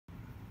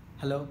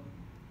Hello,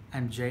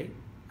 I'm Jay.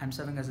 I'm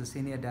serving as a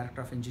Senior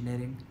Director of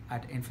Engineering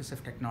at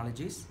Infiswift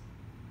Technologies.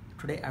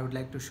 Today I would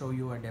like to show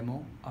you a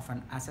demo of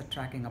an asset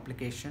tracking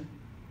application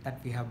that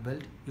we have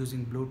built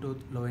using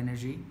Bluetooth Low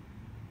Energy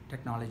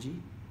technology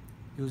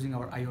using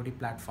our IoT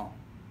platform.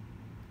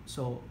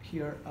 So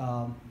here,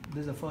 this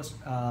is the first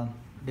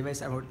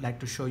device I would like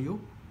to show you.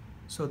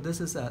 So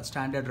this is a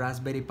standard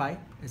Raspberry Pi.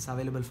 It's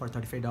available for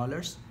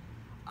 $35.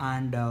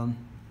 And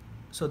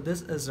so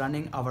this is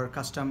running our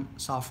custom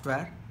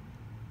software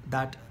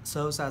that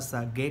serves as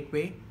a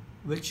gateway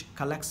which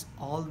collects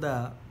all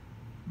the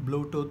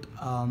Bluetooth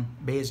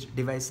based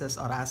devices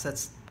or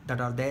assets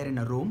that are there in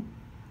a room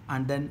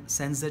and then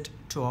sends it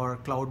to our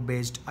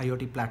cloud-based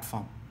IoT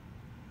platform.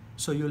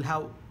 So you'll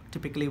have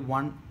typically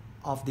one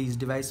of these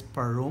devices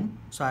per room.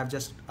 So I've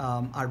just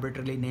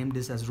arbitrarily named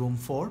this as room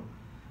 4.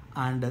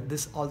 And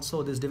this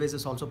device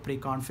is also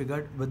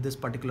pre-configured with this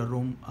particular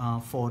room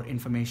 4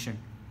 information.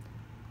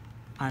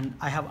 And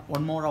I have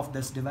one more of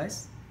this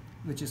device,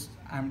 which is,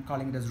 I'm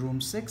calling it as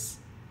room 6.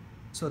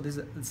 So this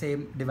is the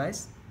same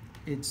device.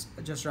 It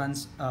just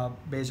runs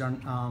based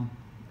on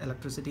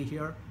electricity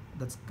here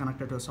that's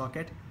connected to a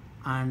socket,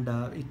 and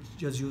it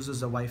just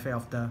uses the Wi-Fi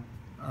of the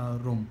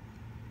room.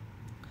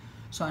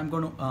 So I'm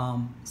going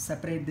to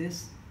separate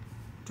this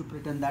to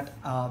pretend that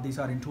these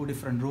are in two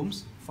different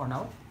rooms for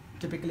now.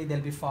 Typically they'll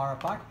be far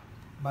apart,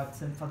 but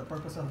since for the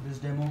purpose of this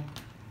demo,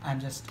 I'm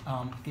just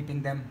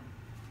keeping them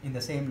in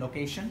the same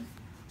location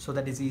so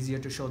that it's easier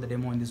to show the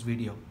demo in this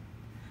video.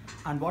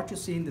 And what you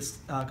see in this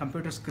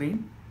computer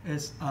screen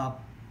is a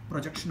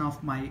projection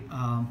of my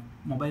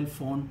mobile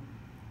phone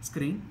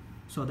screen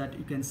so that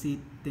you can see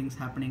things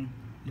happening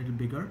a little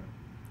bigger.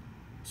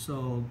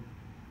 So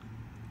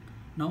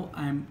now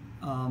I'm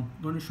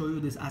going to show you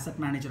this asset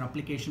manager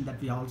application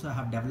that we also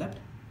have developed.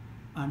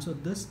 And so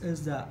this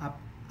is the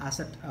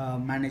asset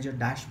manager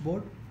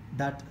dashboard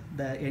that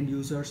the end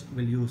users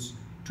will use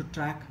to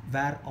track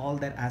where all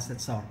their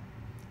assets are.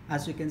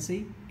 As you can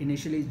see,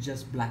 initially it's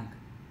just blank.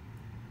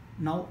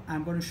 Now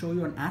I'm going to show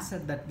you an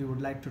asset that we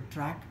would like to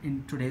track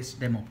in today's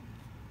demo.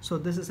 So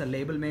this is a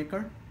label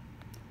maker.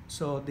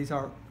 So these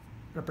are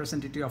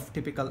representative of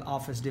typical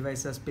office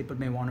devices people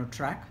may want to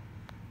track.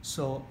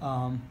 So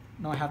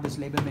now I have this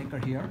label maker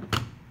here.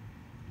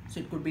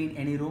 So it could be in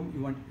any room.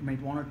 You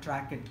might want to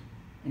track it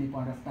any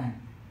point of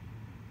time.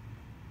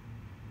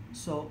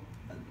 So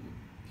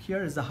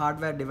here is the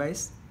hardware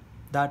device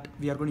that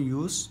we are going to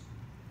use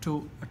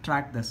to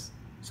track this.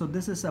 So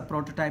this is a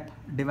prototype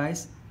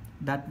device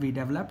that we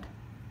developed,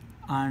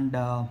 and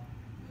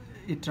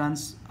it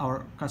runs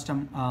our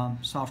custom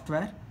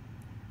software.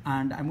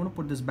 And I'm going to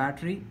put this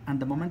battery, and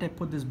the moment I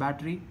put this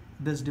battery,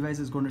 this device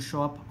is going to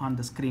show up on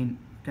the screen.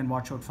 You can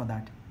watch out for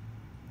that.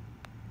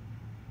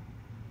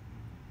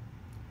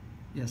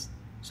 Yes,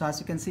 so as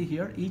you can see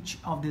here, each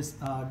of these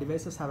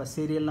devices have a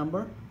serial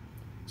number.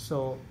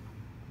 So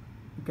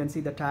you can see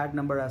the tag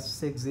number as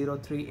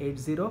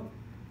 60380.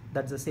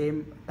 That's the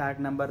same tag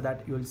number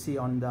that you'll see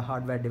on the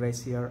hardware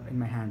device here in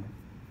my hand.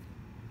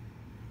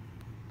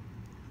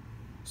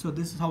 So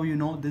this is how you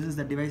know this is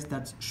the device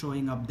that's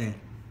showing up there.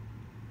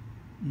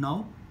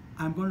 Now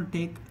I'm going to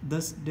take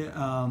this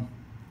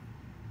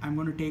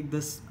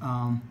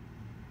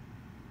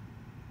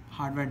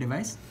hardware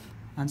device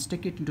and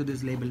stick it into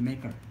this label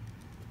maker.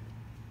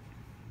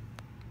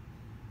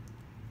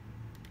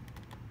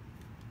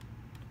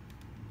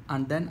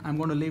 And then I'm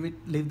going to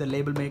leave the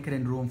label maker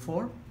in room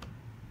 4.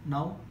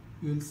 Now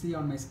you'll see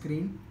on my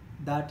screen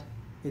that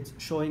it's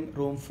showing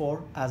room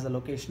 4 as a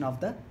location of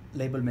the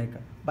label maker.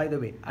 By the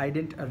way, I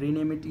didn't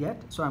rename it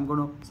yet, so I'm going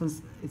to,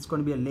 since it's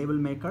going to be a label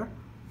maker,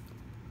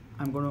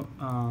 I'm going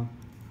to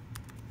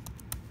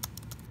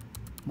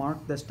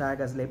mark this tag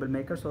as label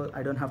maker so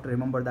I don't have to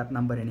remember that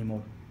number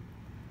anymore.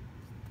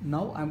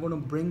 Now I'm going to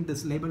bring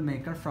this label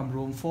maker from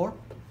room 4.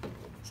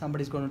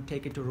 Somebody's going to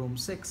take it to room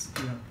 6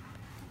 here.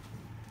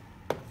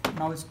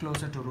 Now it's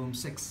closer to room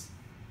 6.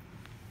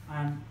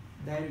 And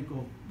there you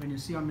go. When you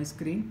see on my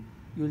screen,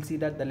 you will see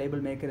that the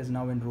label maker is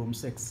now in room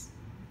 6.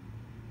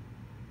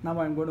 Now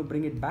I'm going to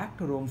bring it back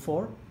to room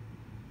 4.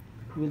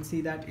 You will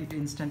see that it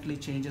instantly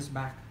changes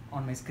back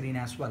on my screen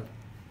as well.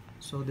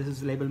 So this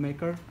is label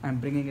maker. I'm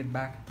bringing it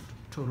back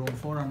to room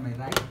 4 on my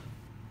right.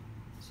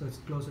 So it's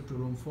closer to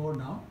room 4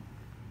 now.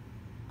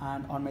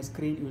 And on my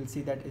screen, you will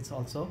see that it's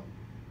also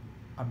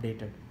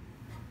updated.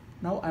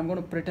 Now I'm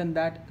going to pretend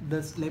that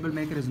this label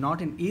maker is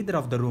not in either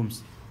of the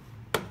rooms.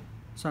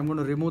 So I'm going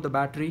to remove the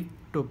battery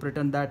to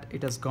pretend that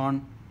it has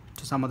gone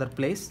to some other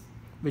place,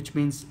 which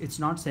means it's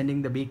not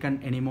sending the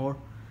beacon anymore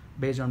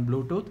based on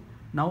Bluetooth.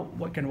 Now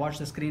we can watch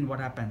the screen what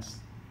happens.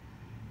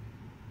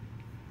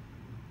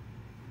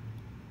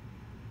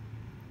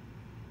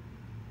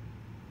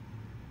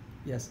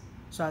 Yes,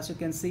 so as you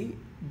can see,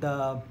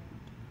 the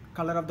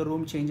color of the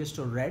room changes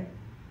to red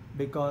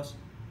because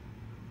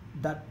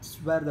that's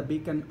where the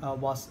beacon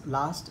was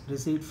last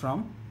received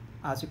from.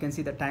 As you can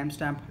see, the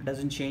timestamp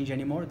doesn't change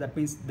anymore. That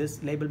means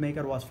this label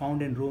maker was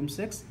found in room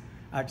 6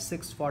 at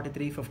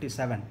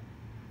 6:43:57.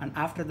 And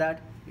after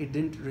that, it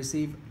didn't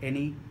receive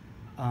any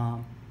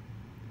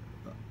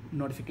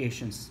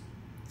notifications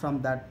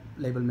from that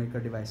label maker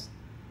device.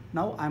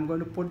 Now I'm going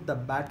to put the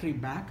battery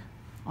back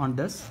on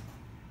this,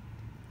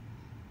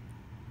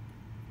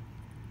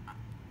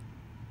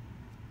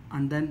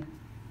 and then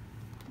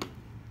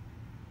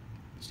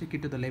stick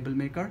it to the label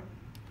maker.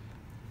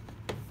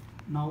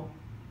 Now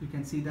you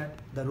can see that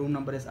the room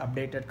number is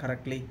updated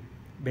correctly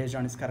based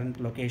on its current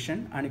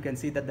location, and you can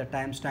see that the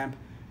timestamp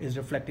is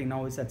reflecting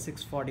now is at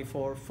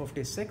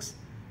 6:44:56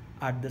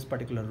 at this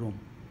particular room.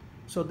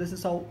 So this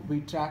is how we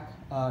track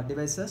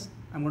devices.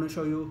 I'm going to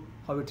show you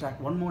how we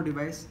track one more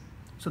device.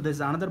 So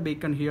there's another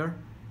beacon here.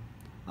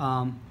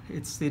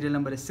 Its serial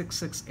number is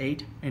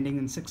 668, ending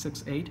in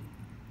 668.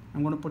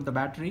 I'm going to put the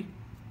battery,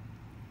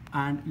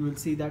 and you will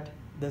see that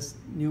this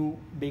new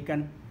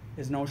beacon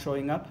is now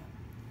showing up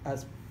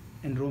as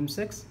in room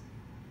 6.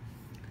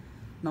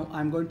 Now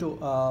I'm going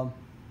to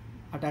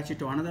attach it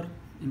to another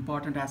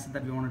important asset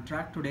that we want to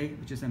track today,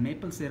 which is a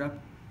maple syrup.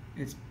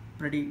 It's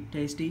pretty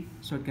tasty,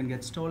 so it can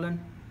get stolen.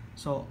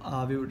 So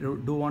we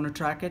do want to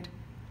track it.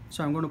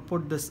 So I'm going to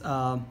put this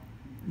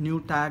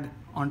new tag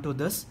onto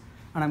this,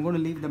 and I'm going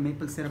to leave the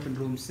maple syrup in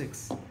room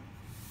 6.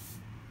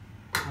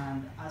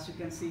 And as you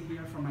can see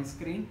here from my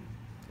screen,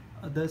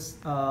 this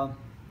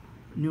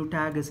new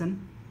tag is in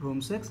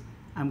room 6.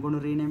 I'm going to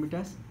rename it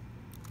as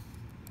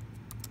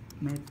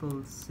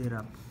maple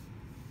syrup.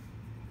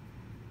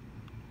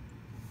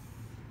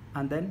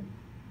 And then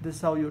this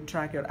is how you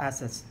track your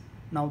assets.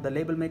 Now the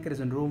label maker is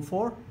in room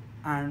 4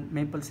 and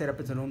maple syrup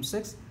is in room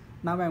 6.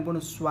 Now I'm going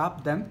to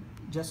swap them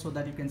just so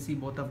that you can see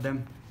both of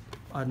them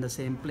are in the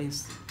same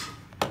place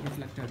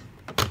reflected.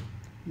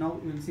 Now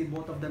you will see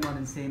both of them are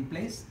in the same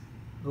place,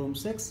 room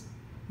 6.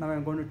 Now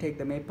I'm going to take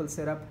the maple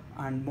syrup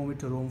and move it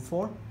to room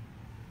 4.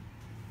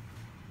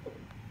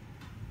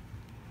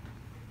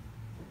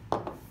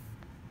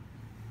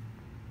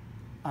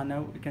 And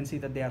now you can see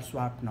that they are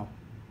swapped now.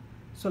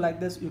 So like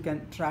this you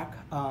can track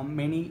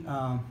many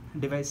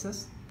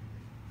devices.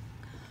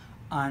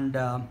 And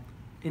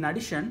in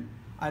addition,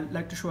 I'd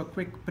like to show a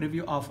quick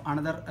preview of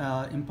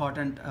another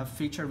important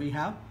feature we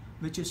have,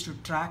 which is to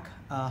track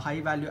high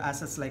value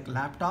assets like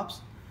laptops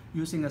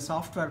using a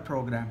software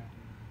program.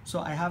 So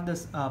I have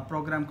this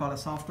program called a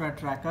software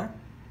tracker.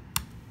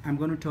 I'm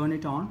going to turn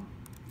it on,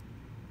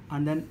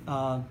 and then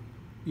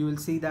you will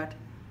see that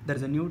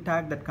there's a new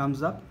tag that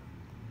comes up.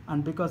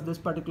 And because this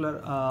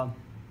particular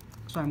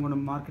so I'm going to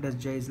mark it as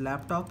Jay's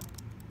laptop.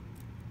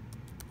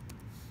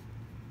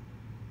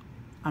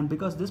 And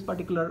because this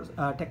particular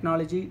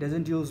technology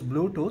doesn't use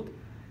Bluetooth,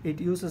 it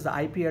uses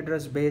the IP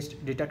address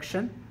based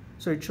detection.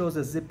 So it shows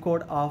the zip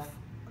code of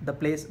the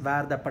place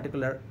where the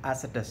particular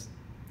asset is.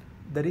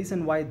 The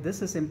reason why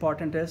this is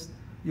important is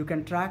you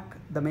can track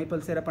the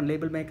maple syrup and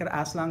label maker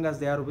as long as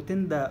they are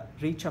within the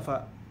reach of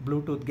a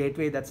Bluetooth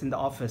gateway that's in the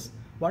office.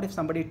 What if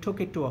somebody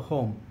took it to a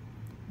home?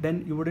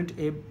 Then you wouldn't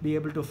be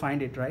able to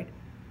find it, right?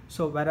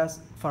 So whereas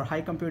for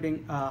high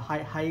computing,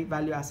 high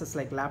value assets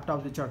like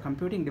laptops, which are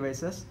computing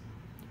devices,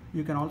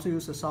 you can also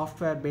use a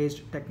software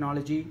based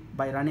technology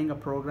by running a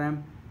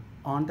program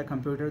on the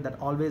computer that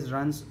always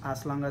runs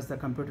as long as the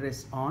computer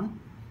is on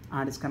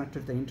and is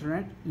connected to the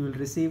internet. You will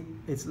receive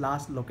its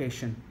last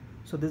location.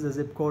 So this is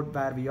a zip code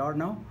where we are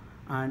now,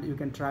 and you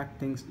can track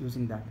things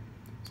using that.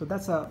 So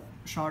that's a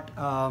short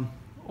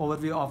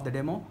overview of the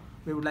demo.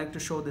 We would like to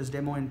show this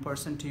demo in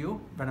person to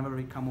you whenever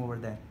we come over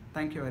there.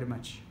 Thank you very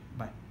much.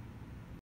 Bye.